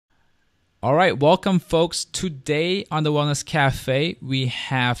All right, welcome folks. Today on the Wellness Cafe, we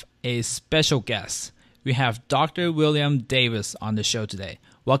have a special guest. We have Dr. William Davis on the show today.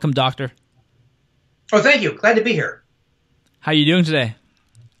 Welcome, doctor. Oh, thank you. Glad to be here. How are you doing today?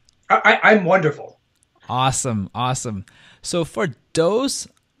 I'm wonderful. Awesome. So for those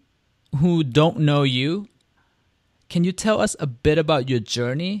who don't know you, can you tell us a bit about your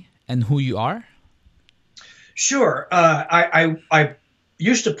journey and who you are? Sure. I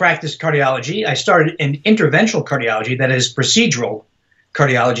used to practice cardiology. I started in interventional cardiology, that is procedural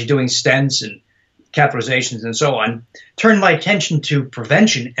cardiology, doing stents and catheterizations and so on. Turned my attention to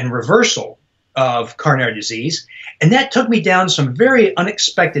prevention and reversal of coronary disease. And that took me down some very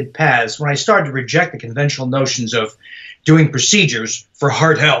unexpected paths when I started to reject the conventional notions of doing procedures for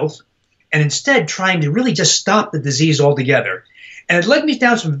heart health and instead trying to really just stop the disease altogether. And it led me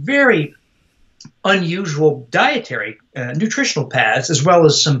down some very unusual dietary, nutritional paths, as well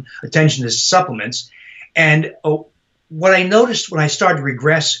as some attention to supplements. And what I noticed when I started to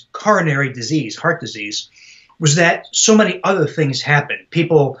regress coronary disease, heart disease, was that so many other things happened.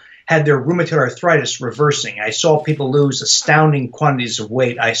 People had their rheumatoid arthritis reversing. I saw people lose astounding quantities of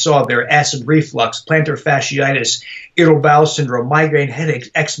weight. I saw their acid reflux, plantar fasciitis, irritable bowel syndrome, migraine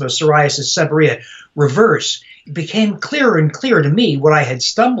headaches, eczema, psoriasis, seborrhea reverse. It became clearer and clearer to me what I had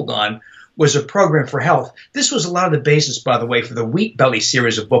stumbled on was a program for health. This was a lot of the basis, by the way, for the Wheat Belly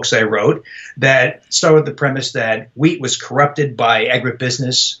series of books I wrote that started with the premise that wheat was corrupted by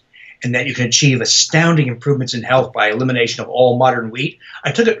agribusiness and that you can achieve astounding improvements in health by elimination of all modern wheat.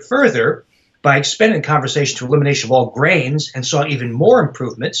 I took it further by expanding the conversation to elimination of all grains and saw even more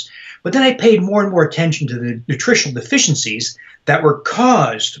improvements. But then I paid more and more attention to the nutritional deficiencies that were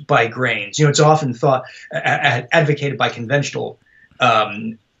caused by grains. You know, it's often thought, advocated by conventional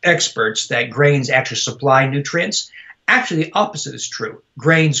experts that grains actually supply nutrients. Actually, the opposite is true.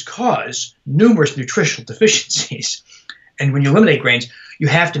 Grains cause numerous nutritional deficiencies. And when you eliminate grains, you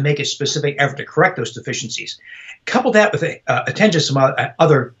have to make a specific effort to correct those deficiencies. Couple that with attention to some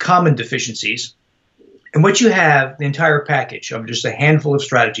other common deficiencies. And what you have, the entire package of just a handful of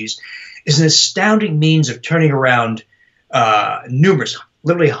strategies, is an astounding means of turning around numerous,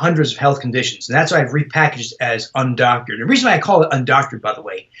 literally hundreds of health conditions. And that's why I've repackaged as Undoctored. The reason why I call it Undoctored, by the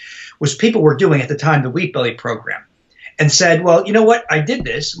way, was people were doing at the time the Wheat Belly program and said, well, you know what? I did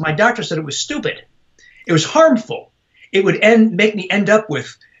this. My doctor said it was stupid. It was harmful. It would make me end up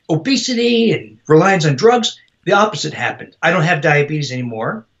with obesity and reliance on drugs. The opposite happened. I don't have diabetes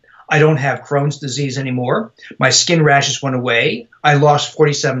anymore. I don't have Crohn's disease anymore. My skin rashes went away. I lost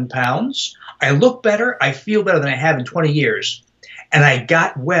 47 pounds. I look better. I feel better than I have in 20 years. And I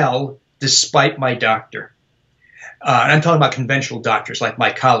got well despite my doctor. And I'm talking about conventional doctors like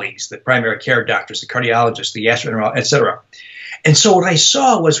my colleagues, the primary care doctors, the cardiologists, the gastroenterologists, et cetera. And so what I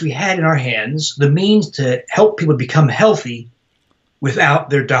saw was we had in our hands the means to help people become healthy without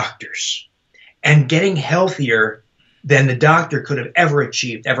their doctors and getting healthier than the doctor could have ever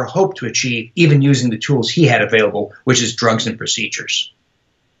achieved, ever hoped to achieve, even using the tools he had available, which is drugs and procedures.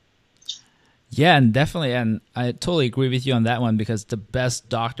 Yeah, and definitely. And I totally agree with you on that one because the best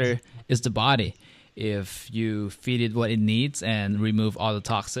doctor is the body. If you feed it what it needs and remove all the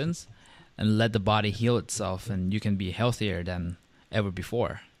toxins, and let the body heal itself, and you can be healthier than ever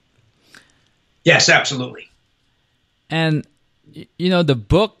before. Yes, absolutely. And, you know, the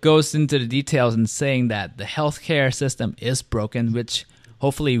book goes into the details in saying that the healthcare system is broken, which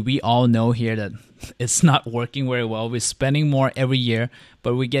hopefully we all know here that it's not working very well. We're spending more every year,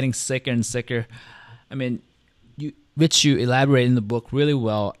 but we're getting sicker and sicker. I mean, which you elaborate in the book really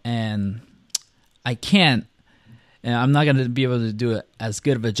well, and I'm not going to be able to do it as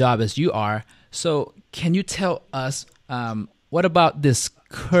good of a job as you are. So can you tell us what about this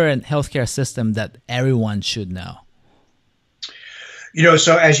current healthcare system that everyone should know? You know,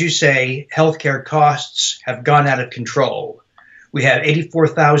 so as you say, healthcare costs have gone out of control. We have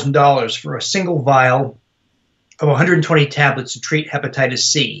 $84,000 for a single vial of 120 tablets to treat hepatitis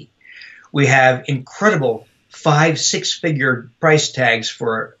C. We have incredible 5-6-figure price tags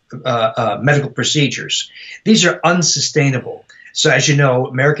for medical procedures. These are unsustainable. So as you know,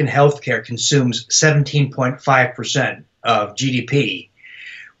 American healthcare consumes 17.5% of GDP.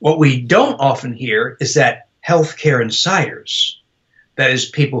 What we don't often hear is that healthcare insiders, that is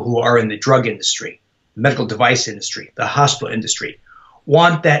people who are in the drug industry, the medical device industry, the hospital industry,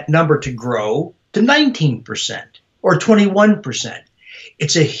 want that number to grow to 19% or 21%.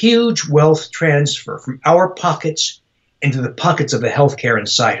 It's a huge wealth transfer from our pockets into the pockets of the healthcare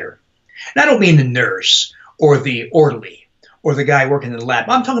insider. And I don't mean the nurse or the orderly or the guy working in the lab.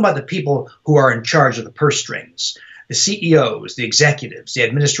 I'm talking about the people who are in charge of the purse strings, the CEOs, the executives, the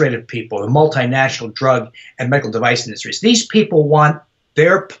administrative people, the multinational drug and medical device industries. These people want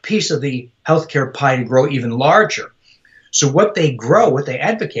their piece of the healthcare pie to grow even larger. So what they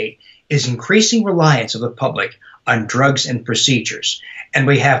advocate is increasing reliance of the public on drugs and procedures. And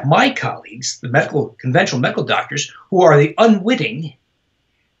we have my colleagues, the conventional medical doctors, who are the unwitting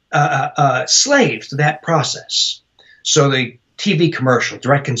slaves to that process. So the TV commercial,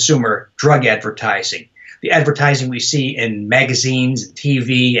 direct consumer drug advertising, the advertising we see in magazines and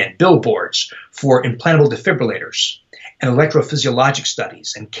TV and billboards for implantable defibrillators and electrophysiologic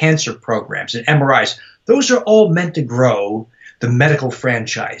studies and cancer programs and MRIs, those are all meant to grow the medical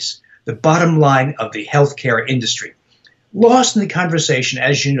franchise, the bottom line of the healthcare industry. Lost in the conversation,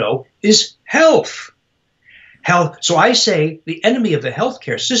 as you know, is health. Health. So I say the enemy of the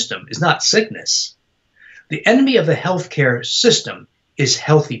healthcare system is not sickness. The enemy of the healthcare system is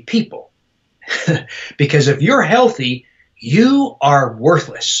healthy people. Because if you're healthy, you are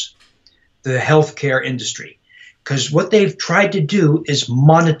worthless to the healthcare industry. Because what they've tried to do is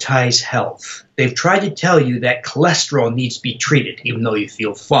monetize health. They've tried to tell you that cholesterol needs to be treated, even though you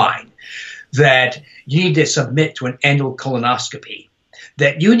feel fine. That you need to submit to an annual colonoscopy.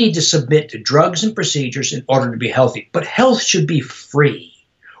 That you need to submit to drugs and procedures in order to be healthy. But health should be free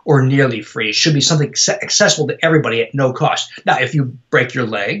or nearly free. It should be something accessible to everybody at no cost. Now, if you break your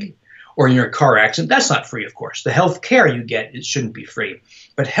leg or you're in a car accident, that's not free, of course. The health care you get, it shouldn't be free.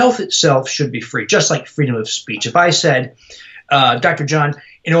 But health itself should be free, just like freedom of speech. If I said, Dr. John,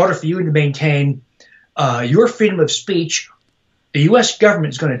 in order for you to maintain your freedom of speech, the U.S.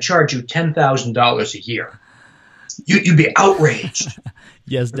 government is going to charge you $10,000 a year. You'd be outraged.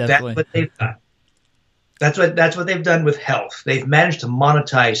 Yes, definitely. That's what they've done. That's what they've done with health. They've managed to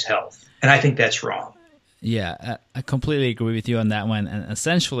monetize health, and I think that's wrong. Yeah, I completely agree with you on that one. And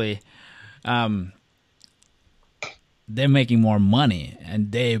essentially, they're making more money,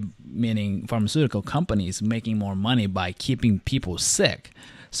 and they, meaning pharmaceutical companies, making more money by keeping people sick.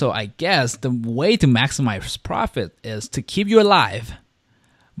 So I guess the way to maximize profit is to keep you alive,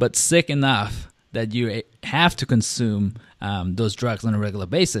 but sick enough that you have to consume those drugs on a regular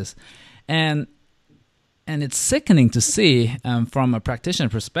basis. And it's sickening to see from a practitioner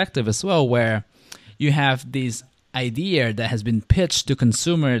perspective as well, where you have this idea that has been pitched to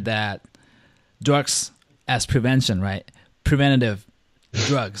consumer that drugs as prevention, right? Preventative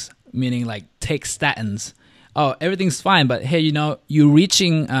drugs, meaning like take statins. Oh, everything's fine, but hey, you're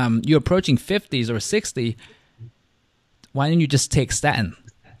approaching 50s or 60. Why don't you just take statin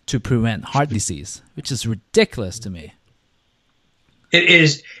to prevent heart disease? Which is ridiculous to me. It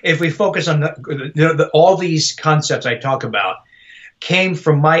is. If we focus on all these concepts I talk about came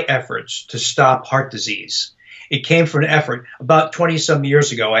from my efforts to stop heart disease. It came from an effort about 20-some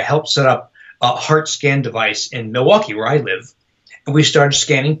years ago. I helped set up a heart scan device in Milwaukee, where I live, and we started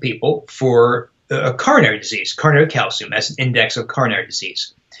scanning people for coronary disease, coronary calcium. That's an index of coronary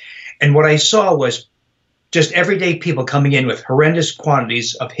disease. And what I saw was just everyday people coming in with horrendous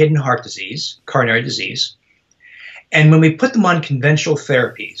quantities of hidden heart disease, coronary disease. And when we put them on conventional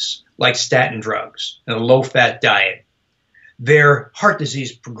therapies like statin drugs and a low-fat diet, their heart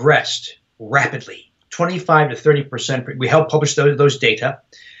disease progressed rapidly, 25 to 30%. We helped publish those data.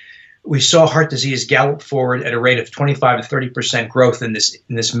 We saw heart disease gallop forward at a rate of 25 to 30% growth in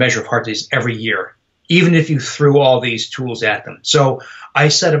this measure of heart disease every year, even if you threw all these tools at them. So I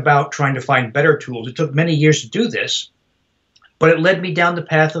set about trying to find better tools. It took many years to do this, but it led me down the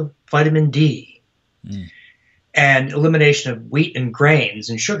path of vitamin D. And elimination of wheat and grains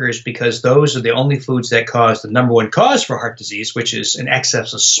and sugars, because those are the only foods that cause the #1 cause for heart disease, which is an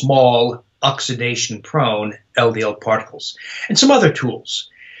excess of small, oxidation-prone LDL particles, and some other tools.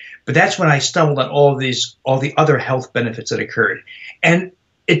 But that's when I stumbled on all the other health benefits that occurred. And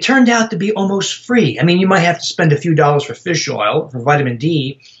it turned out to be almost free. I mean, you might have to spend a few dollars for fish oil, for vitamin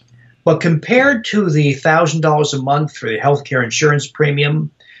D, but compared to the $1,000 a month for the healthcare insurance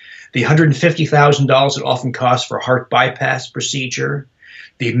premium, the $150,000 it often costs for a heart bypass procedure,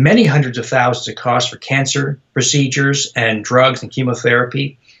 the many hundreds of thousands it costs for cancer procedures and drugs and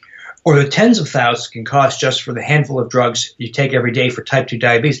chemotherapy, or the tens of thousands it can cost just for the handful of drugs you take every day for type 2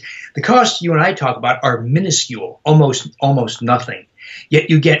 diabetes. The costs you and I talk about are minuscule, almost nothing. Yet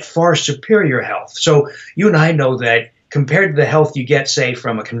you get far superior health. So you and I know that compared to the health you get, say,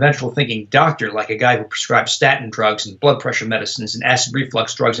 from a conventional thinking doctor, like a guy who prescribes statin drugs and blood pressure medicines and acid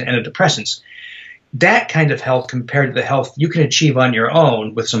reflux drugs and antidepressants, that kind of health compared to the health you can achieve on your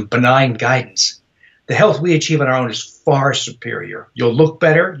own with some benign guidance, the health we achieve on our own is far superior. You'll look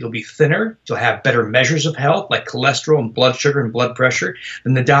better, you'll be thinner, you'll have better measures of health like cholesterol and blood sugar and blood pressure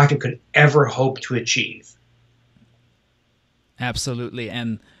than the doctor could ever hope to achieve. Absolutely.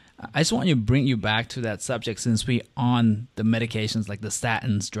 And I just want to bring you back to that subject since we on the medications like the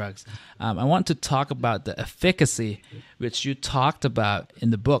statins, drugs. I want to talk about the efficacy, which you talked about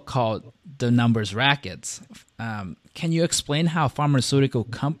in the book called The Numbers Rackets. Can you explain how pharmaceutical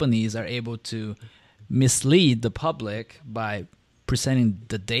companies are able to mislead the public by presenting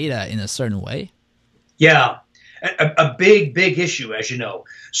the data in a certain way? Yeah, a big issue, as you know.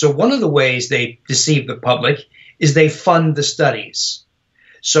 So one of the ways they deceive the public is they fund the studies.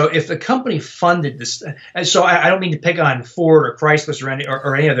 So if the company funded this, and so I don't mean to pick on Ford or Chrysler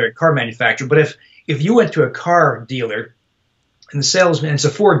or any other car manufacturer, but if you went to a car dealer and the salesman, it's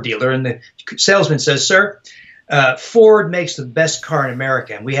a Ford dealer, and the salesman says, "Sir, Ford makes the best car in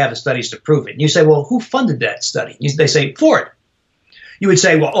America, and we have the studies to prove it." And you say, "Well, who funded that study?" They say, "Ford." You would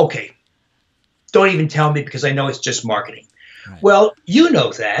say, "Well, okay, don't even tell me because I know it's just marketing." Right. Well, you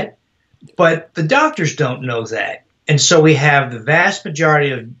know that, but the doctors don't know that. And so we have the vast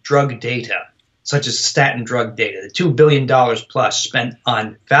majority of drug data, such as statin drug data, the $2 billion plus spent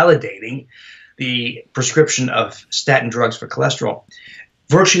on validating the prescription of statin drugs for cholesterol,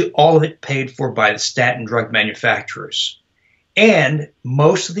 virtually all of it paid for by the statin drug manufacturers. And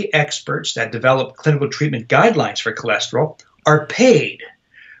most of the experts that develop clinical treatment guidelines for cholesterol are paid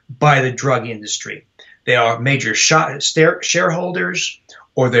by the drug industry. They are major shareholders,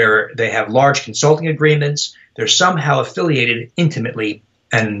 or they have large consulting agreements. They're somehow affiliated intimately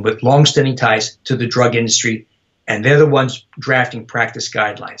and with long-standing ties to the drug industry, and they're the ones drafting practice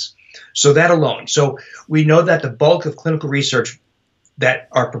guidelines. So that alone. So we know that the bulk of clinical research that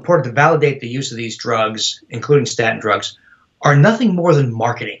are purported to validate the use of these drugs, including statin drugs, are nothing more than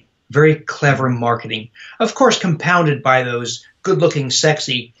marketing, very clever marketing, of course compounded by those good-looking,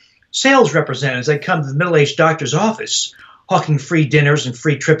 sexy sales representatives that come to the middle-aged doctor's office hawking free dinners and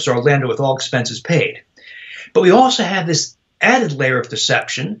free trips to Orlando with all expenses paid. But we also have this added layer of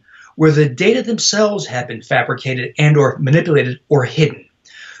deception where the data themselves have been fabricated and or manipulated or hidden.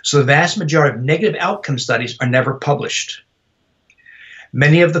 So the vast majority of negative outcome studies are never published.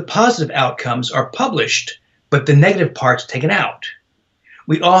 Many of the positive outcomes are published, but the negative parts taken out.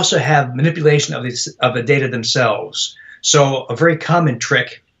 We also have manipulation of the data themselves. So a very common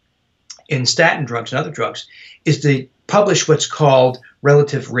trick in statin drugs and other drugs is to publish what's called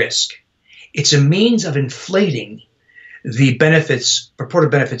relative risk. It's a means of inflating the benefits,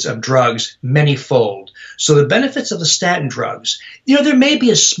 purported benefits of drugs many-fold. So the benefits of the statin drugs, there may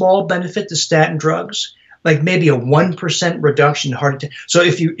be a small benefit to statin drugs, like maybe a 1% reduction in heart attack. So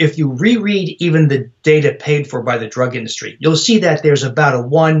if you reread even the data paid for by the drug industry, you'll see that there's about a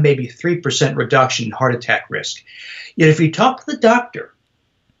 1, maybe 3% reduction in heart attack risk. Yet if you talk to the doctor,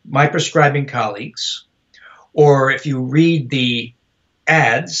 my prescribing colleagues, or if you read the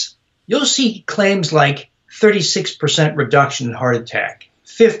ads, you'll see claims like 36% reduction in heart attack,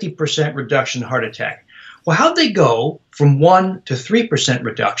 50% reduction in heart attack. Well, how'd they go from 1 to 3%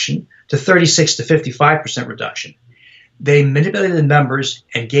 reduction to 36 to 55% reduction? They manipulated the numbers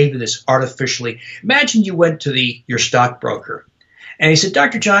and gave you this artificially. Imagine you went to your stockbroker and he said,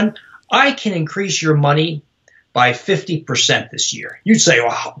 "Dr. John, I can increase your money by 50% this year." You'd say,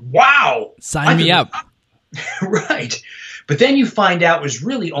 "Oh, wow. Sign me up." Right. But then you find out it was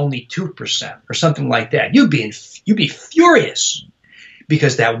really only 2% or something like that. You'd be furious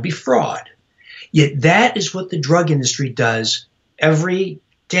because that would be fraud. Yet that is what the drug industry does every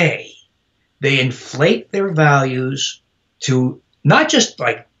day. They inflate their values to not just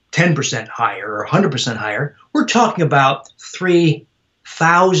like 10% higher or 100% higher. We're talking about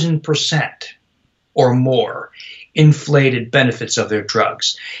 3,000% or more inflated benefits of their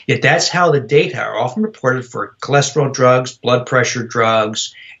drugs. Yet that's how the data are often reported for cholesterol drugs, blood pressure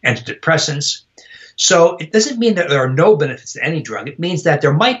drugs, antidepressants. So it doesn't mean that there are no benefits to any drug. It means that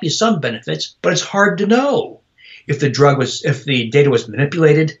there might be some benefits, but it's hard to know if the data was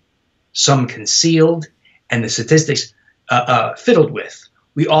manipulated, some concealed, and the statistics fiddled with.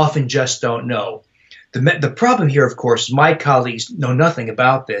 We often just don't know. The problem here, of course, is my colleagues know nothing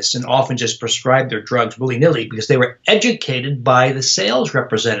about this and often just prescribe their drugs willy-nilly because they were educated by the sales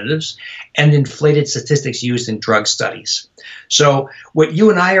representatives and inflated statistics used in drug studies. So what you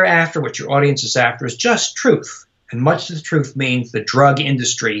and I are after, what your audience is after, is just truth. And much of the truth means the drug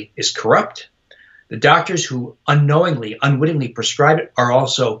industry is corrupt. The doctors who unknowingly, unwittingly prescribe it are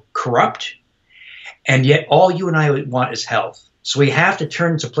also corrupt. And yet all you and I want is health. So we have to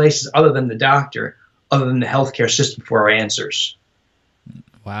turn to places other than the doctor, other than the healthcare system, for our answers.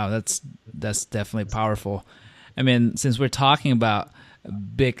 Wow, that's definitely powerful. I mean, since we're talking about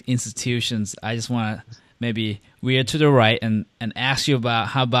big institutions, I just want to maybe veer to the right and ask you about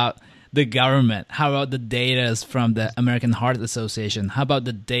how about the government? How about the data from the American Heart Association? How about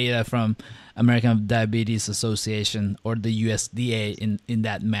the data from American Diabetes Association or the USDA in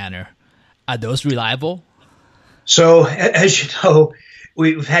that manner? Are those reliable? So, as you know,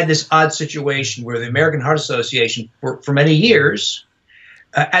 we've had this odd situation where the American Heart Association, for many years,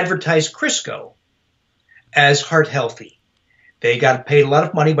 advertised Crisco as heart healthy. They got paid a lot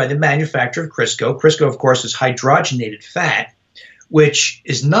of money by the manufacturer of Crisco. Crisco, of course, is hydrogenated fat, which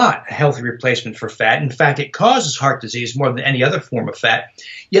is not a healthy replacement for fat. In fact, it causes heart disease more than any other form of fat.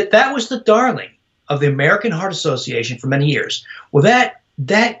 Yet that was the darling of the American Heart Association for many years. Well,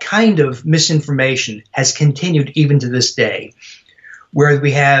 that kind of misinformation has continued even to this day, where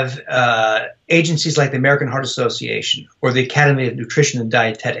we have agencies like the American Heart Association or the Academy of Nutrition and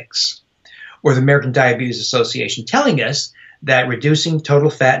Dietetics or the American Diabetes Association telling us that reducing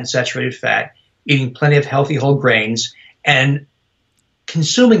total fat and saturated fat, eating plenty of healthy whole grains, and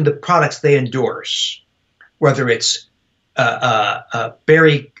consuming the products they endorse, whether it's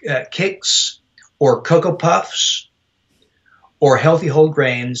berry kicks or Cocoa Puffs or healthy whole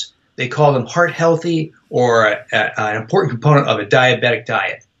grains, they call them heart healthy or an important component of a diabetic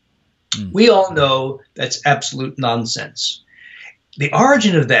diet. We all know that's absolute nonsense. The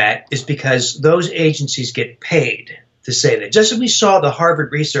origin of that is because those agencies get paid to say that. Just as we saw the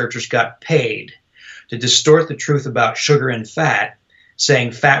Harvard researchers got paid to distort the truth about sugar and fat,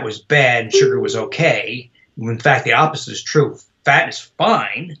 saying fat was bad and sugar was okay, when in fact the opposite is true. Fat is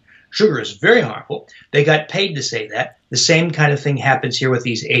fine, sugar is very harmful. They got paid to say that. The same kind of thing happens here with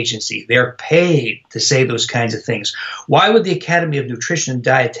these agencies. They're paid to say those kinds of things. Why would the Academy of Nutrition and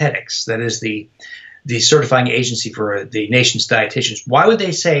Dietetics, that is the certifying agency for the nation's dietitians, why would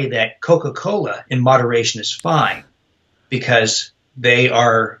they say that Coca-Cola in moderation is fine? Because they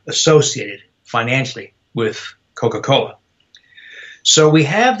are associated financially with Coca-Cola. So we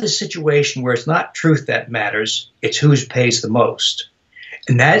have this situation where it's not truth that matters, it's who pays the most.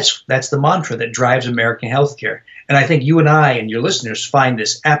 And that's the mantra that drives American healthcare. And I think you and I and your listeners find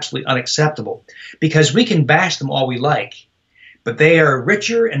this absolutely unacceptable because we can bash them all we like, but they are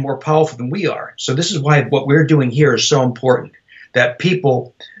richer and more powerful than we are. So this is why what we're doing here is so important, that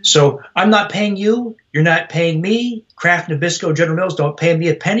people, so I'm not paying you, you're not paying me, Kraft, Nabisco, General Mills don't pay me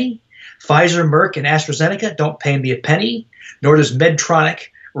a penny, Pfizer, Merck, and AstraZeneca don't pay me a penny, nor does Medtronic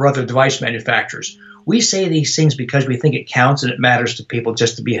or other device manufacturers. We say these things because we think it counts and it matters to people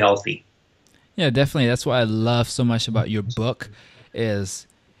just to be healthy. Yeah, definitely. That's what I love so much about your book is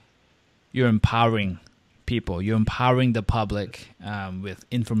you're empowering people. You're empowering the public with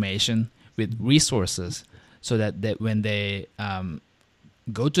information, with resources, so that when they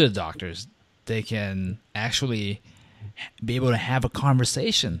go to the doctors, they can actually be able to have a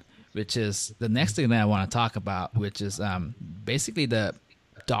conversation, which is the next thing that I want to talk about, which is basically the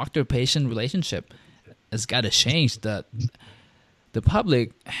doctor-patient relationship has got to change. The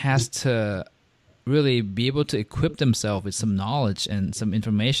public has to really be able to equip themselves with some knowledge and some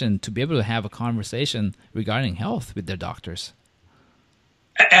information to be able to have a conversation regarding health with their doctors.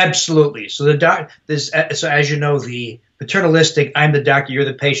 Absolutely. So so as you know, the paternalistic, I'm the doctor, you're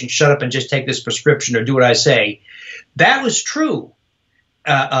the patient, shut up and just take this prescription or do what I say, that was true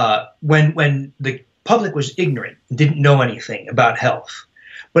when the public was ignorant and didn't know anything about health.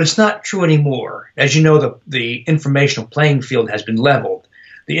 But it's not true anymore. As you know, the informational playing field has been leveled.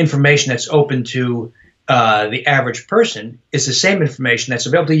 The information that's open to the average person is the same information that's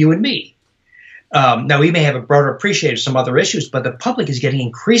available to you and me. Now, we may have a broader appreciation of some other issues, but the public is getting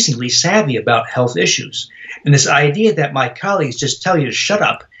increasingly savvy about health issues. And this idea that my colleagues just tell you to shut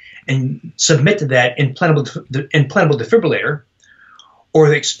up and submit to that implantable defibrillator or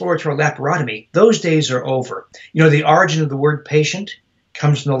the exploratory laparotomy, those days are over. You know, the origin of the word patient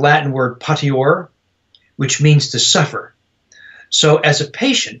comes from the Latin word patior, which means to suffer. So as a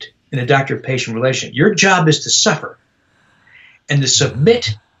patient in a doctor-patient relation, your job is to suffer and to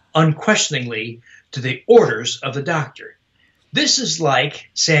submit unquestioningly to the orders of the doctor. This is like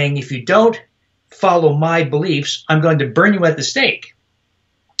saying, if you don't follow my beliefs, I'm going to burn you at the stake.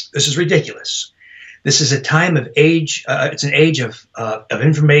 This is ridiculous. This is a time of age. It's an age of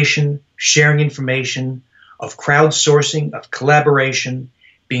information, sharing information, of crowdsourcing, of collaboration,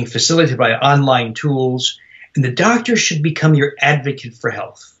 being facilitated by online tools. And the doctor should become your advocate for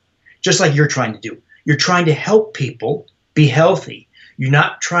health, just like you're trying to do. You're trying to help people be healthy. You're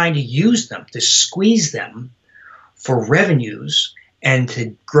not trying to use them, to squeeze them for revenues and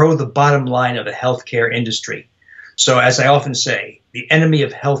to grow the bottom line of the healthcare industry. So as I often say, the enemy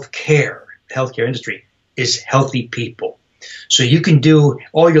of healthcare, the healthcare industry, is healthy people. So you can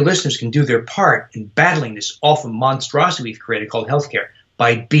all your listeners can do their part in battling this awful monstrosity we've created called healthcare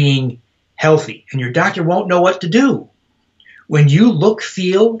by being healthy, and your doctor won't know what to do. When you look,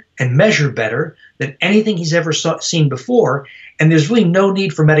 feel, and measure better than anything he's ever seen before, and there's really no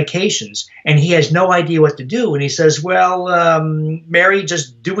need for medications, and he has no idea what to do, and he says, well, Mary,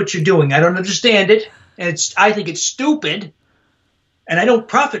 just do what you're doing. I don't understand it, and I think it's stupid, and I don't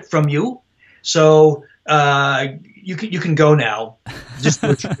profit from you, so you can go now. Just do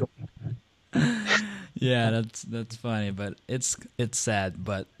what you're doing. Yeah, that's funny, but it's sad,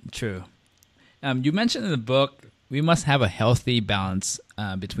 but true. You mentioned in the book we must have a healthy balance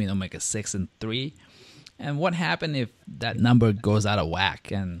between omega-6 and 3. And what happens if that number goes out of whack?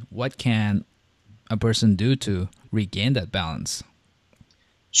 And what can a person do to regain that balance?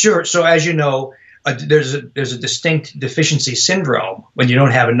 Sure. So as you know, there's a distinct deficiency syndrome when you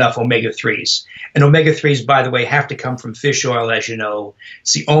don't have enough omega-3s. And omega-3s, by the way, have to come from fish oil, as you know.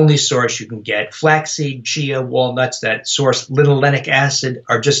 It's the only source you can get. Flaxseed, chia, walnuts, that source, linolenic acid,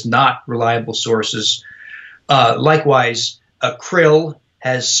 are just not reliable sources. Likewise, krill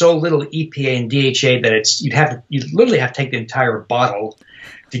has so little EPA and DHA that you literally have to take the entire bottle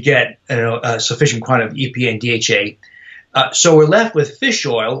to get a sufficient quantity of EPA and DHA. So we're left with fish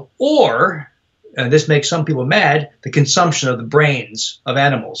oil, or, and this makes some people mad, the consumption of the brains of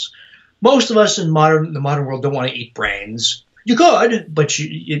animals. Most of us in the modern world don't want to eat brains. You could, but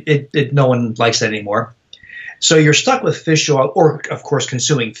no one likes that anymore. So you're stuck with fish oil, or, of course,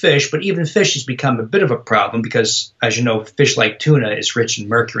 consuming fish. But even fish has become a bit of a problem because, as you know, fish like tuna is rich in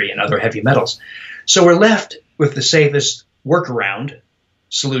mercury and other heavy metals. So we're left with the safest workaround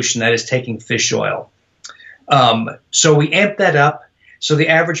solution, that is taking fish oil. So we amp that up. So the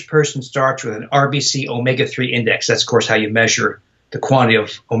average person starts with an RBC omega-3 index. That's, of course, how you measure the quantity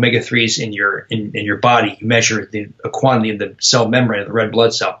of omega-3s in your body. You measure the quantity in the cell membrane of the red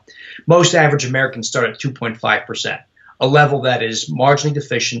blood cell. Most average Americans start at 2.5%, a level that is marginally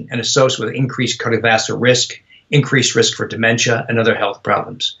deficient and associated with increased cardiovascular risk, increased risk for dementia, and other health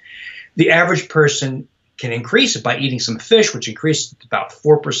problems. The average person can increase it by eating some fish, which increases to about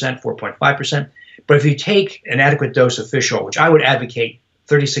 4%, 4.5%. But if you take an adequate dose of fish oil, which I would advocate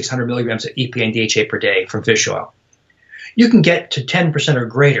 3,600 milligrams of EPA and DHA per day from fish oil, you can get to 10% or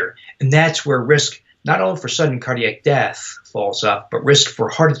greater. And that's where risk not only for sudden cardiac death falls off, but risk for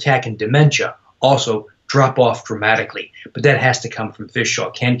heart attack and dementia also drop off dramatically. But that has to come from fish oil.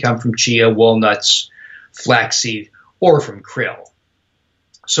 It can come from chia, walnuts, flaxseed, or from krill.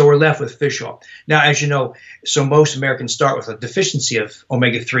 So we're left with fish oil. Now, as you know, so most Americans start with a deficiency of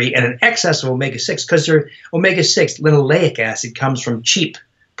omega-3 and an excess of omega-6 because their omega-6, linoleic acid, comes from cheap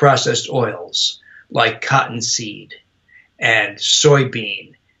processed oils like cottonseed and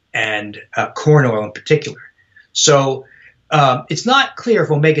soybean and corn oil in particular. So it's not clear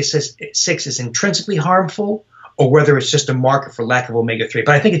if omega-6 is intrinsically harmful or whether it's just a marker for lack of omega-3.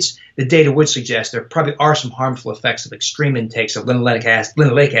 But I think the data would suggest there probably are some harmful effects of extreme intakes of linoleic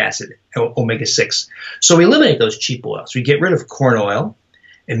acid, omega-6. So we eliminate those cheap oils. We get rid of corn oil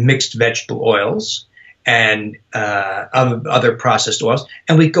and mixed vegetable oils and other processed oils,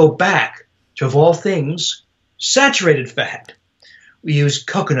 and we go back to, of all things, saturated fat. We use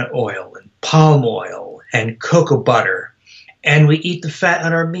coconut oil and palm oil and cocoa butter, and we eat the fat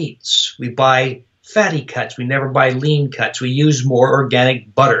on our meats. We buy fatty cuts. We never buy lean cuts. We use more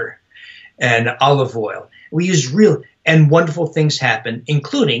organic butter and olive oil. We use real, and wonderful things happen,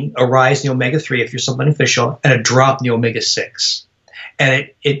 including a rise in the omega-3 if you're supplementing fish oil and a drop in the omega-6. And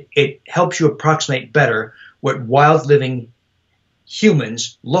it helps you approximate better what wild living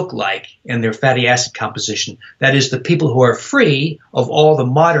humans look like in their fatty acid composition. That is, the people who are free of all the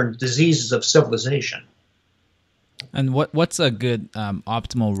modern diseases of civilization. And what's a good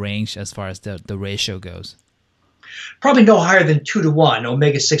optimal range as far as the ratio goes? Probably no higher than 2 to 1,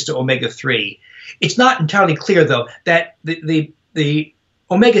 omega-6 to omega-3. It's not entirely clear, though, that the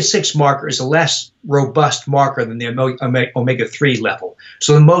omega-6 marker is a less robust marker than the omega-3 level.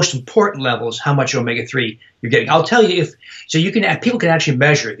 So the most important level is how much omega-3 you're getting. I'll tell you people can actually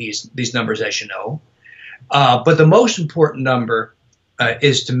measure these numbers, as you know. But the most important number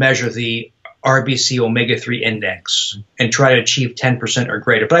is to measure the RBC omega-3 index and try to achieve 10% or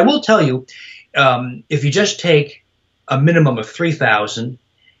greater. But I will tell you, if you just take a minimum of 3,000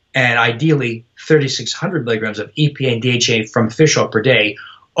 and ideally 3,600 milligrams of EPA and DHA from fish oil per day,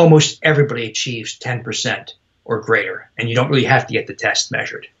 almost everybody achieves 10% or greater, and you don't really have to get the test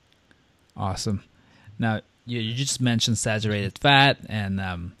measured. Awesome. Now, you just mentioned saturated fat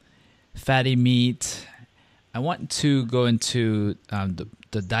and fatty meat. I want to go into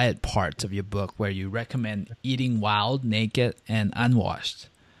the diet part of your book where you recommend eating wild, naked, and unwashed.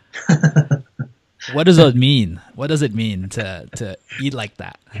 What does it mean? What does it mean to eat like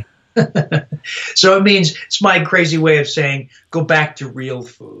that? So it means, it's my crazy way of saying, go back to real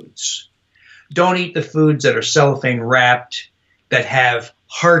foods. Don't eat the foods that are cellophane wrapped, that have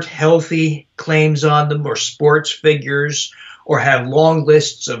heart healthy claims on them, or sports figures, or have long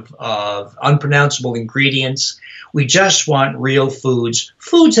lists of unpronounceable ingredients. We just want real foods,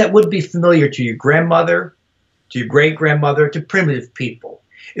 foods that would be familiar to your grandmother, to your great-grandmother, to primitive people.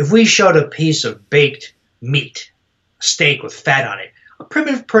 If we showed a piece of baked meat, a steak with fat on it, a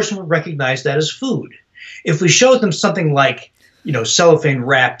primitive person would recognize that as food. If we showed them something like, cellophane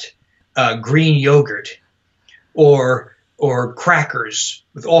wrapped green yogurt, or crackers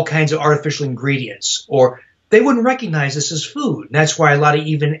with all kinds of artificial ingredients, or they wouldn't recognize this as food. And that's why a lot of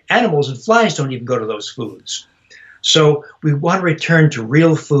even animals and flies don't even go to those foods. So we want to return to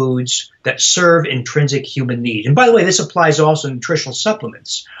real foods that serve intrinsic human need. And by the way, this applies also to nutritional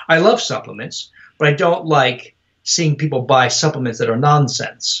supplements. I love supplements, but I don't like seeing people buy supplements that are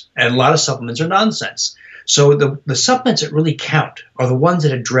nonsense. And a lot of supplements are nonsense. So the supplements that really count are the ones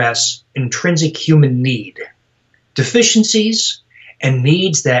that address intrinsic human need, deficiencies, and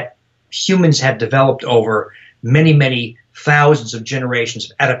needs that humans have developed over many, many thousands of generations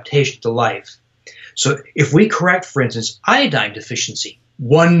of adaptation to life. So if we correct, for instance, iodine deficiency,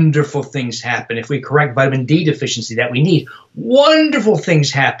 wonderful things happen. If we correct vitamin D deficiency that we need, wonderful things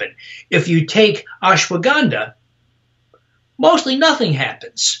happen. If you take ashwagandha, mostly nothing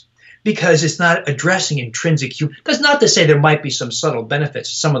happens, because it's not addressing intrinsic human. That's not to say there might be some subtle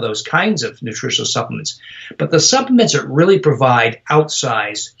benefits to some of those kinds of nutritional supplements, but the supplements that really provide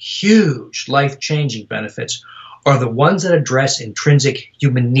outsized, huge, life-changing benefits are the ones that address intrinsic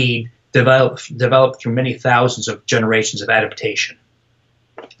human need developed through many thousands of generations of adaptation.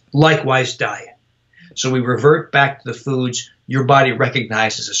 Likewise, diet. So we revert back to the foods your body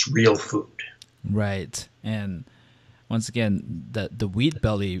recognizes as real food. Right. And once again, the Wheat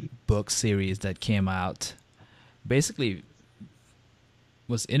Belly book series that came out basically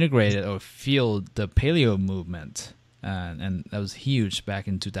was integrated or fueled the paleo movement. And that was huge back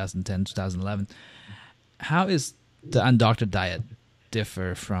in 2010, 2011. How is the undoctored diet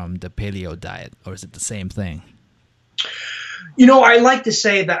differ from the paleo diet, or is it the same thing? I like to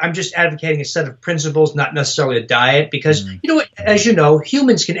say that I'm just advocating a set of principles, not necessarily a diet, because, as you know,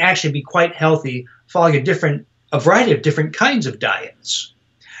 humans can actually be quite healthy following a variety of different kinds of diets.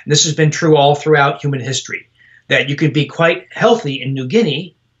 And this has been true all throughout human history, that you could be quite healthy in New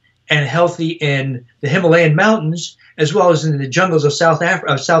Guinea and healthy in the Himalayan mountains, as well as in the jungles of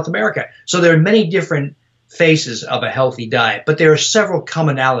South America. So there are many different faces of a healthy diet, but there are several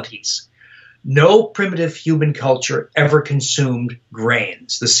commonalities. No primitive human culture ever consumed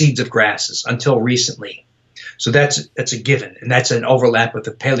grains, the seeds of grasses, until recently. So that's a given, and that's an overlap with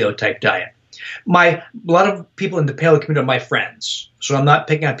the paleo type diet. A lot of people in the paleo community are my friends, so I'm not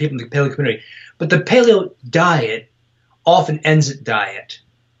picking on people in the paleo community, but the paleo diet often ends at diet.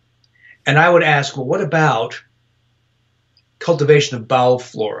 And I would ask, well, what about cultivation of bowel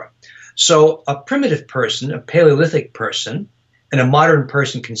flora? So a primitive person, a Paleolithic person, and a modern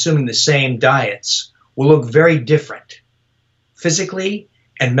person consuming the same diets will look very different physically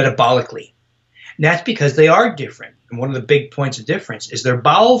and metabolically. And that's because they are different. And one of the big points of difference is their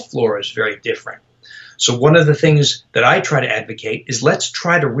bowel flora is very different. So one of the things that I try to advocate is let's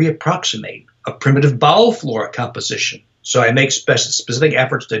try to reapproximate a primitive bowel flora composition. So I make specific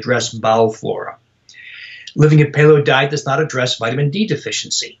efforts to address bowel flora. Living a paleo diet does not address vitamin D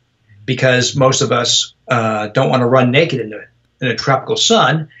deficiency, because most of us don't want to run naked in a tropical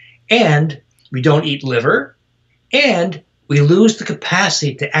sun, and we don't eat liver, and we lose the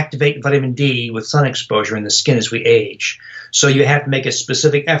capacity to activate vitamin D with sun exposure in the skin as we age. So you have to make a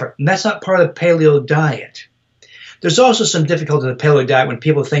specific effort, and that's not part of the paleo diet. There's also some difficulty in the paleo diet when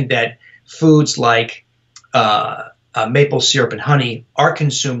people think that foods like maple syrup and honey are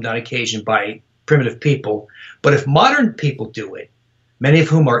consumed on occasion by primitive people, but if modern people do it, many of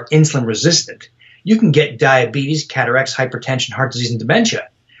whom are insulin resistant, you can get diabetes, cataracts, hypertension, heart disease, and dementia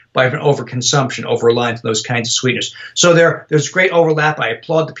by an overconsumption, over-reliance on those kinds of sweeteners. So there's great overlap. I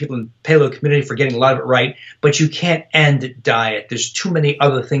applaud the people in the paleo community for getting a lot of it right, but you can't end at diet. There's too many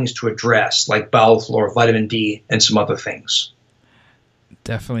other things to address, like bowel flora, vitamin D, and some other things.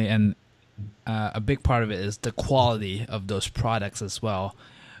 Definitely, and a big part of it is the quality of those products as well,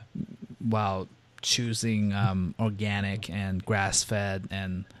 while choosing organic and grass-fed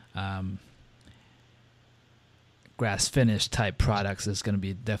and grass-finished type products is going to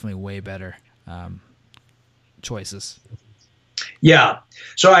be definitely way better choices. Yeah.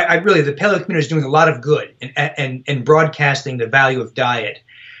 So I really, the paleo community is doing a lot of good in broadcasting the value of diet.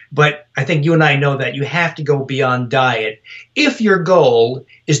 But I think you and I know that you have to go beyond diet if your goal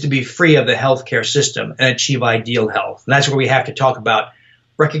is to be free of the healthcare system and achieve ideal health. And that's where we have to talk about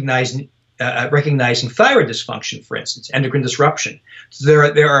recognizing thyroid dysfunction, for instance, endocrine disruption.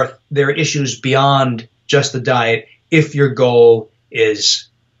 So there are issues beyond just the diet if your goal is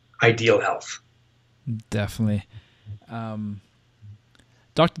ideal health. Definitely.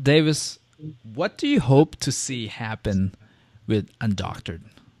 Dr. Davis, what do you hope to see happen with Undoctored?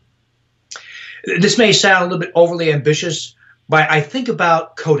 This may sound a little bit overly ambitious, but I think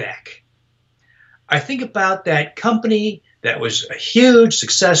about Kodak. I think about that company that was a huge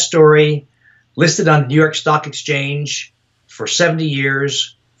success story, listed on the New York Stock Exchange for 70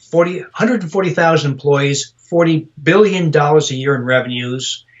 years, 140,000 employees, $40 billion a year in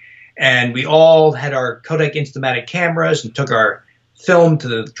revenues. And we all had our Kodak Instamatic cameras and took our film to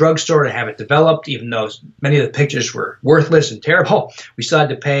the drugstore to have it developed, even though many of the pictures were worthless and terrible. We still had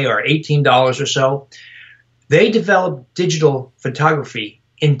to pay our $18 or so. They developed digital photography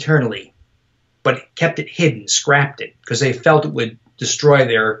internally, but kept it hidden, scrapped it, because they felt it would destroy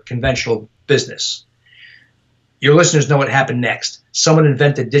their conventional business. Your listeners know what happened next. Someone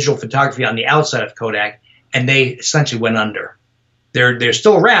invented digital photography on the outside of Kodak, and they essentially went under. They're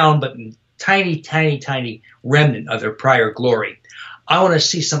still around, but in tiny, tiny, tiny remnant of their prior glory. I want to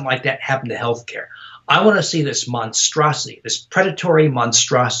see something like that happen to healthcare. I want to see this monstrosity, this predatory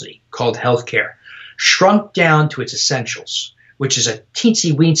monstrosity called healthcare, shrunk down to its essentials, which is a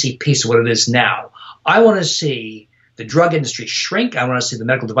teensy-weensy piece of what it is now. I want to see the drug industry shrink. I want to see the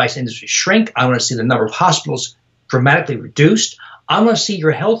medical device industry shrink. I want to see the number of hospitals dramatically reduced. I want to see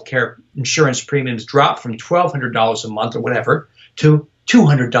your healthcare insurance premiums drop from $1,200 a month or whatever to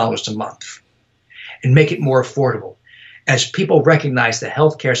 $200 a month and make it more affordable. As people recognize the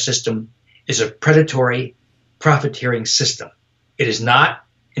healthcare system is a predatory, profiteering system. It is not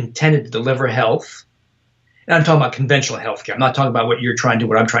intended to deliver health. And I'm talking about conventional healthcare. I'm not talking about what you're trying to do,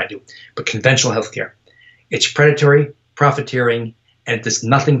 what I'm trying to do, but conventional healthcare. It's predatory, profiteering, and it does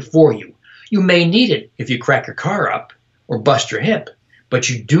nothing for you. You may need it if you crack your car up or bust your hip, but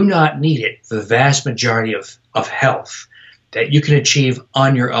you do not need it for the vast majority of health that you can achieve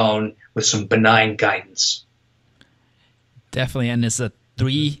on your own with some benign guidance. Definitely, and it's a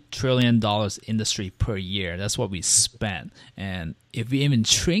 $3 trillion industry per year. That's what we spend. And if we even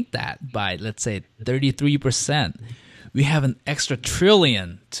shrink that by, let's say, 33%, we have an extra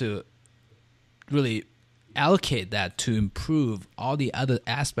trillion to really allocate that to improve all the other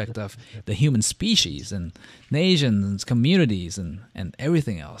aspects of the human species and nations and communities and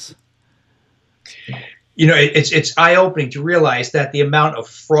everything else. You know, it's eye-opening to realize that the amount of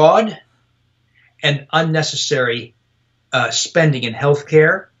fraud and unnecessary spending in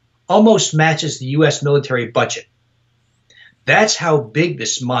healthcare almost matches the U.S. military budget. That's how big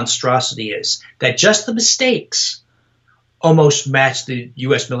this monstrosity is, that just the mistakes almost match the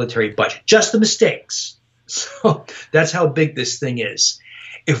U.S. military budget. Just the mistakes. So that's how big this thing is.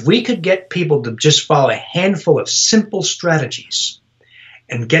 If we could get people to just follow a handful of simple strategies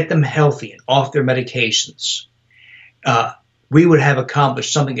and get them healthy and off their medications, we would have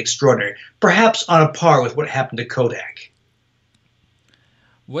accomplished something extraordinary, perhaps on a par with what happened to Kodak.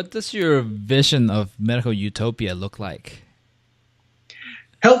 What does your vision of medical utopia look like?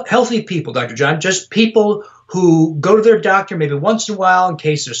 Healthy people, Dr. John, just people who go to their doctor maybe once in a while in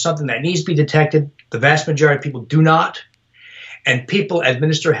case there's something that needs to be detected. The vast majority of people do not. And people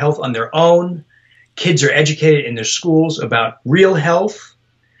administer health on their own. Kids are educated in their schools about real health,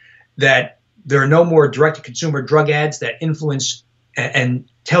 that there are no more direct-to-consumer drug ads that influence and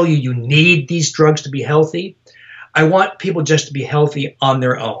tell you you need these drugs to be healthy. I want people just to be healthy on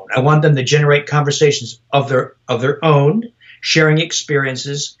their own. I want them to generate conversations of their own, sharing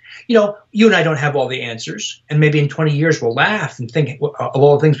experiences. You know, you and I don't have all the answers, and maybe in 20 years we'll laugh and think of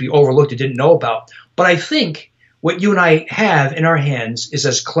all the things we overlooked and didn't know about. But I think what you and I have in our hands is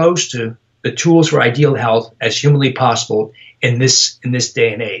as close to the tools for ideal health as humanly possible in this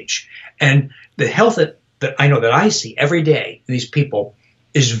day and age. And the health that I know that I see every day in these people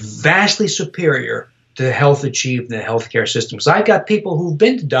is vastly superior to the health achieved in the healthcare system. So I've got people who've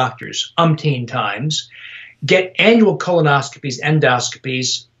been to doctors umpteen times, get annual colonoscopies,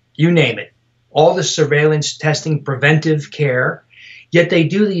 endoscopies, you name it, all the surveillance testing, preventive care, yet they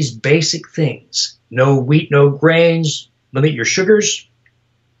do these basic things. No wheat, no grains, limit your sugars,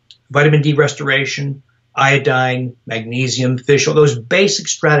 vitamin D restoration, iodine, magnesium, fish oil, those basic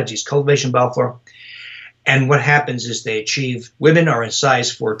strategies, cultivation, bioflora. And what happens is they achieve, women are in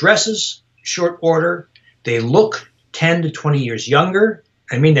size 4 dresses, short order. They look 10 to 20 years younger.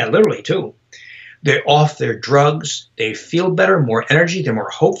 I mean that literally too. They're off their drugs. They feel better, more energy. They're more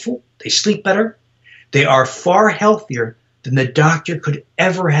hopeful. They sleep better. They are far healthier than the doctor could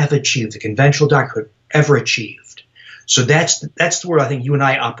ever have achieved, the conventional doctor could ever achieved. So that's the world I think you and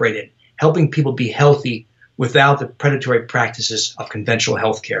I operate in, helping people be healthy without the predatory practices of conventional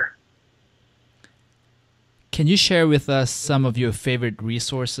healthcare. Can you share with us some of your favorite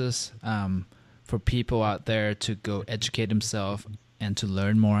resources for people out there to go educate themselves and to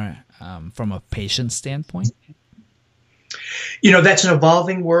learn more from a patient standpoint? You know, that's an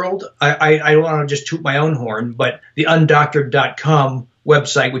evolving world. I don't want to just toot my own horn, but the undoctored.com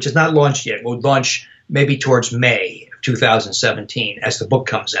website, which is not launched yet, will launch maybe towards May of 2017 as the book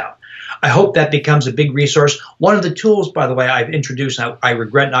comes out. I hope that becomes a big resource. One of the tools, by the way, I've introduced, and I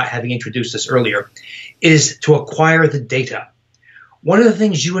regret not having introduced this earlier, is to acquire the data. One of the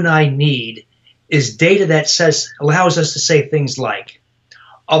things you and I need is data that allows us to say things like,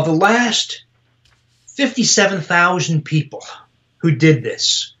 of the last 57,000 people who did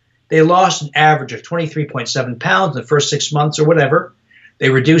this, they lost an average of 23.7 pounds in the first 6 months or whatever. They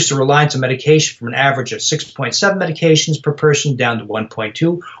reduced the reliance on medication from an average of 6.7 medications per person down to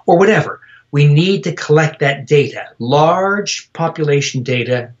 1.2 or whatever. We need to collect that data, large population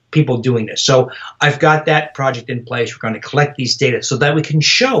data, people doing this. So I've got that project in place. We're going to collect these data so that we can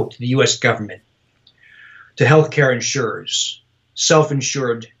show to the U.S. government, to healthcare insurers,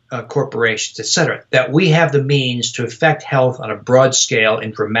 self-insured corporations, et cetera, that we have the means to affect health on a broad scale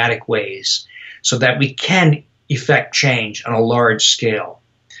in dramatic ways so that we can effect change on a large scale.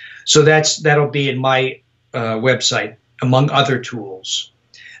 So that'll be in my website, among other tools.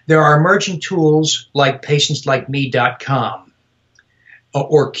 There are emerging tools like patientslikeme.com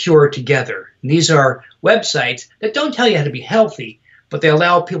or Cure Together. And these are websites that don't tell you how to be healthy, but they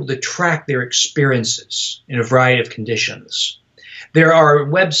allow people to track their experiences in a variety of conditions. There are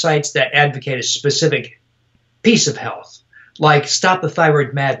websites that advocate a specific piece of health, like Stop the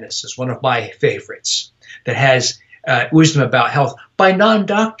Thyroid Madness is one of my favorites, that has wisdom about health by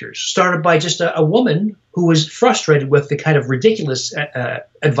non-doctors, started by just a woman who was frustrated with the kind of ridiculous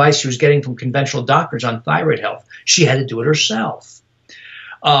advice she was getting from conventional doctors on thyroid health. She had to do it herself.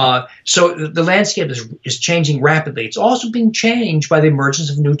 So the landscape is changing rapidly. It's also being changed by the emergence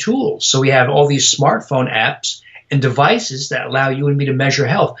of new tools. So we have all these smartphone apps and devices that allow you and me to measure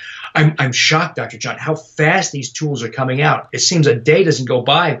health. I'm shocked, Dr. John, how fast these tools are coming out. It seems a day doesn't go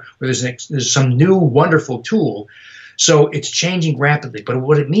by where there's some new wonderful tool. So it's changing rapidly. But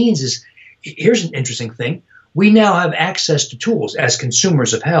what it means is, here's an interesting thing. We now have access to tools as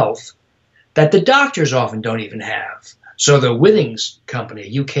consumers of health that the doctors often don't even have. So the Withings company,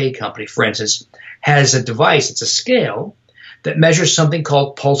 a UK company, for instance, has a device, it's a scale, that measures something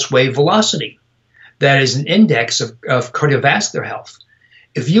called pulse wave velocity. That is an index of cardiovascular health.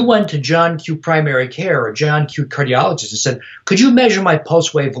 If you went to John Q Primary Care or John Q Cardiologist and said, could you measure my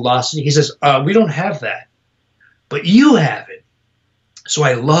pulse wave velocity? He says, we don't have that, but you have it. So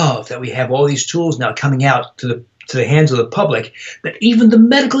I love that we have all these tools now coming out to the hands of the public that even the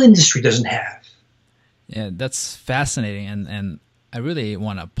medical industry doesn't have. Yeah, that's fascinating. And I really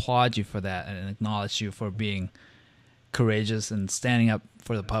want to applaud you for that and acknowledge you for being courageous and standing up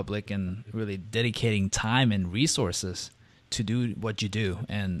for the public and really dedicating time and resources to do what you do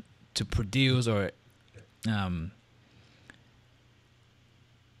and to produce or to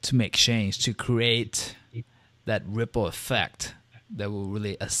make change, to create that ripple effect that will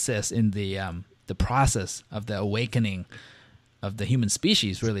really assist in the process of the awakening of the human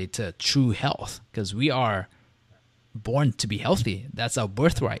species really to true health, because we are born to be healthy. That's our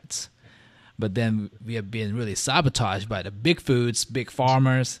birthrights. But then we have been really sabotaged by the big foods, big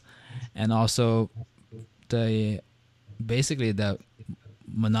farmers, and also basically the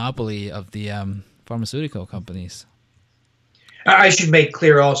monopoly of the pharmaceutical companies. I should make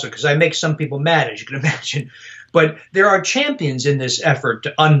clear also, because I make some people mad, as you can imagine, but there are champions in this effort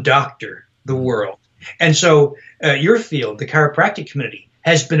to undoctor the world. And so your field, the chiropractic community,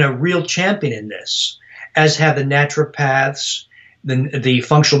 has been a real champion in this, as have the naturopaths, the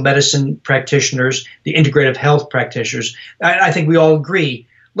functional medicine practitioners, the integrative health practitioners. I think we all agree.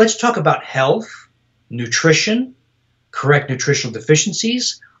 Let's talk about health, nutrition, correct nutritional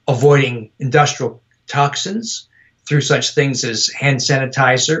deficiencies, avoiding industrial toxins through such things as hand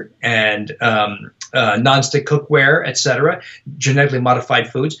sanitizer and nonstick cookware, etc., genetically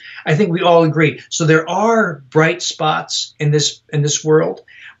modified foods. I think we all agree. So there are bright spots in this world,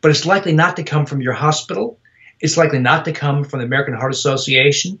 but it's likely not to come from your hospital. It's likely not to come from the American Heart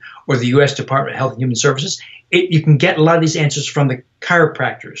Association or the U.S. Department of Health and Human Services. You can get a lot of these answers from the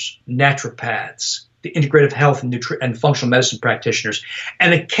chiropractors, naturopaths, the integrative health and functional medicine practitioners,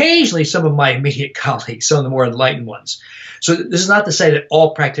 and occasionally some of my immediate colleagues, some of the more enlightened ones. So this is not to say that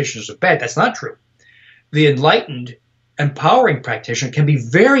all practitioners are bad. That's not true. The enlightened, empowering practitioner can be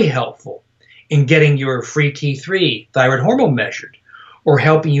very helpful in getting your free T3 thyroid hormone measured or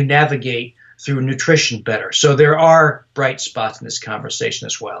helping you navigate through nutrition better. So there are bright spots in this conversation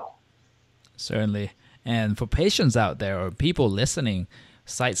as well. Certainly. And for patients out there or people listening,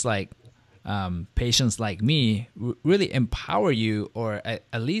 sites like Patients Like Me really empower you, or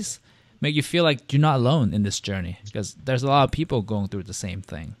at least make you feel like you're not alone in this journey, because there's a lot of people going through the same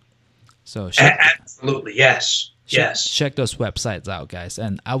thing. So absolutely, yes. Check those websites out, guys.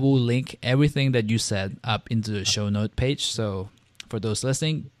 And I will link everything that you said up into the show note page. So for those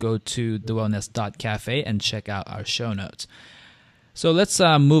listening, go to thewellness.cafe and check out our show notes. So let's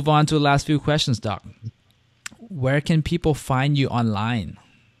move on to the last few questions, Doc. Where can people find you online?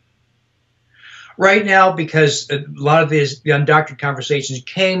 Right now, because a lot of the Undoctored conversations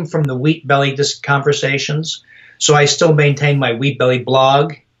came from the Wheat Belly conversations, so I still maintain my Wheat Belly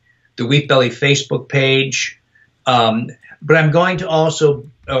blog, the Wheat Belly Facebook page, but I'm going to also,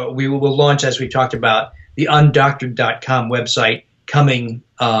 we will launch, as we talked about, the undoctored.com website coming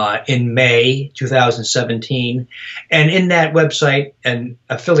in May 2017. And in that website and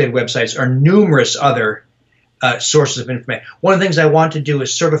affiliate websites are numerous other sources of information. One of the things I want to do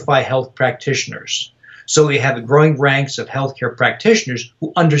is certify health practitioners. So we have growing ranks of healthcare practitioners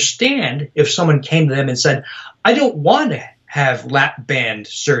who understand if someone came to them and said, I don't want to have lap band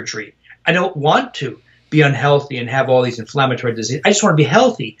surgery. I don't want to be unhealthy and have all these inflammatory diseases. I just want to be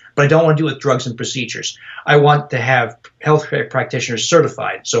healthy, but I don't want to do it with drugs and procedures. I want to have healthcare practitioners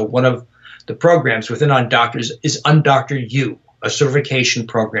certified. So one of the programs within Undoctored is Undoctored U, a certification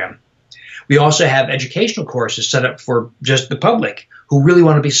program. We also have educational courses set up for just the public who really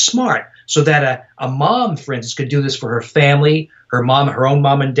want to be smart, so that a mom, for instance, could do this for her family, her own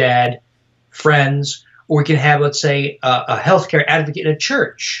mom and dad, friends, or we can have, let's say, a healthcare advocate in a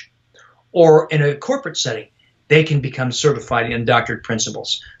church or in a corporate setting. They can become certified in Undoctored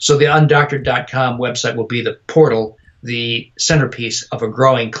principles. So the undoctored.com website will be the portal, the centerpiece of a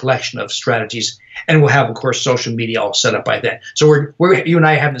growing collection of strategies. And we'll have, of course, social media all set up by then. So you and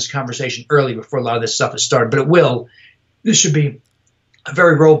I are having this conversation early before a lot of this stuff is started, but this should be a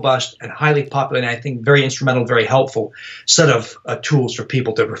very robust and highly popular, and I think very instrumental, very helpful set of tools for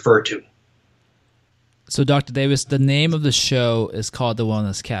people to refer to. So, Dr. Davis, the name of the show is called The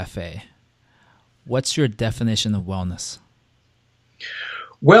Wellness Cafe. What's your definition of wellness?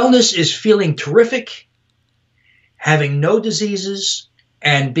 Wellness is feeling terrific, having no diseases,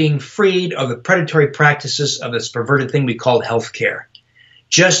 and being freed of the predatory practices of this perverted thing we call healthcare.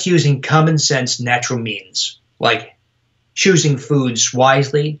 Just using common sense, natural means, like choosing foods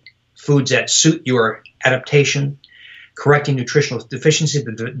wisely, foods that suit your adaptation, correcting nutritional deficiencies,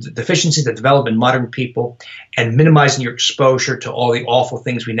 the deficiencies that develop in modern people, and minimizing your exposure to all the awful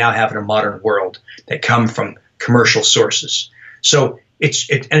things we now have in a modern world that come from commercial sources. So it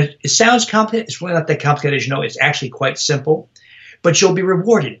sounds complicated. It's really not that complicated, as you know. It's actually quite simple, but you'll be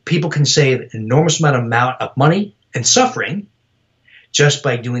rewarded. People can save an enormous amount of money and suffering just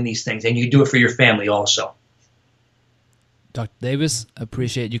by doing these things, and you do it for your family also. Dr. Davis,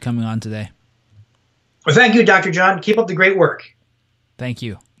 appreciate you coming on today. Well, thank you, Dr. John. Keep up the great work. Thank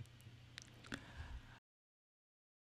you.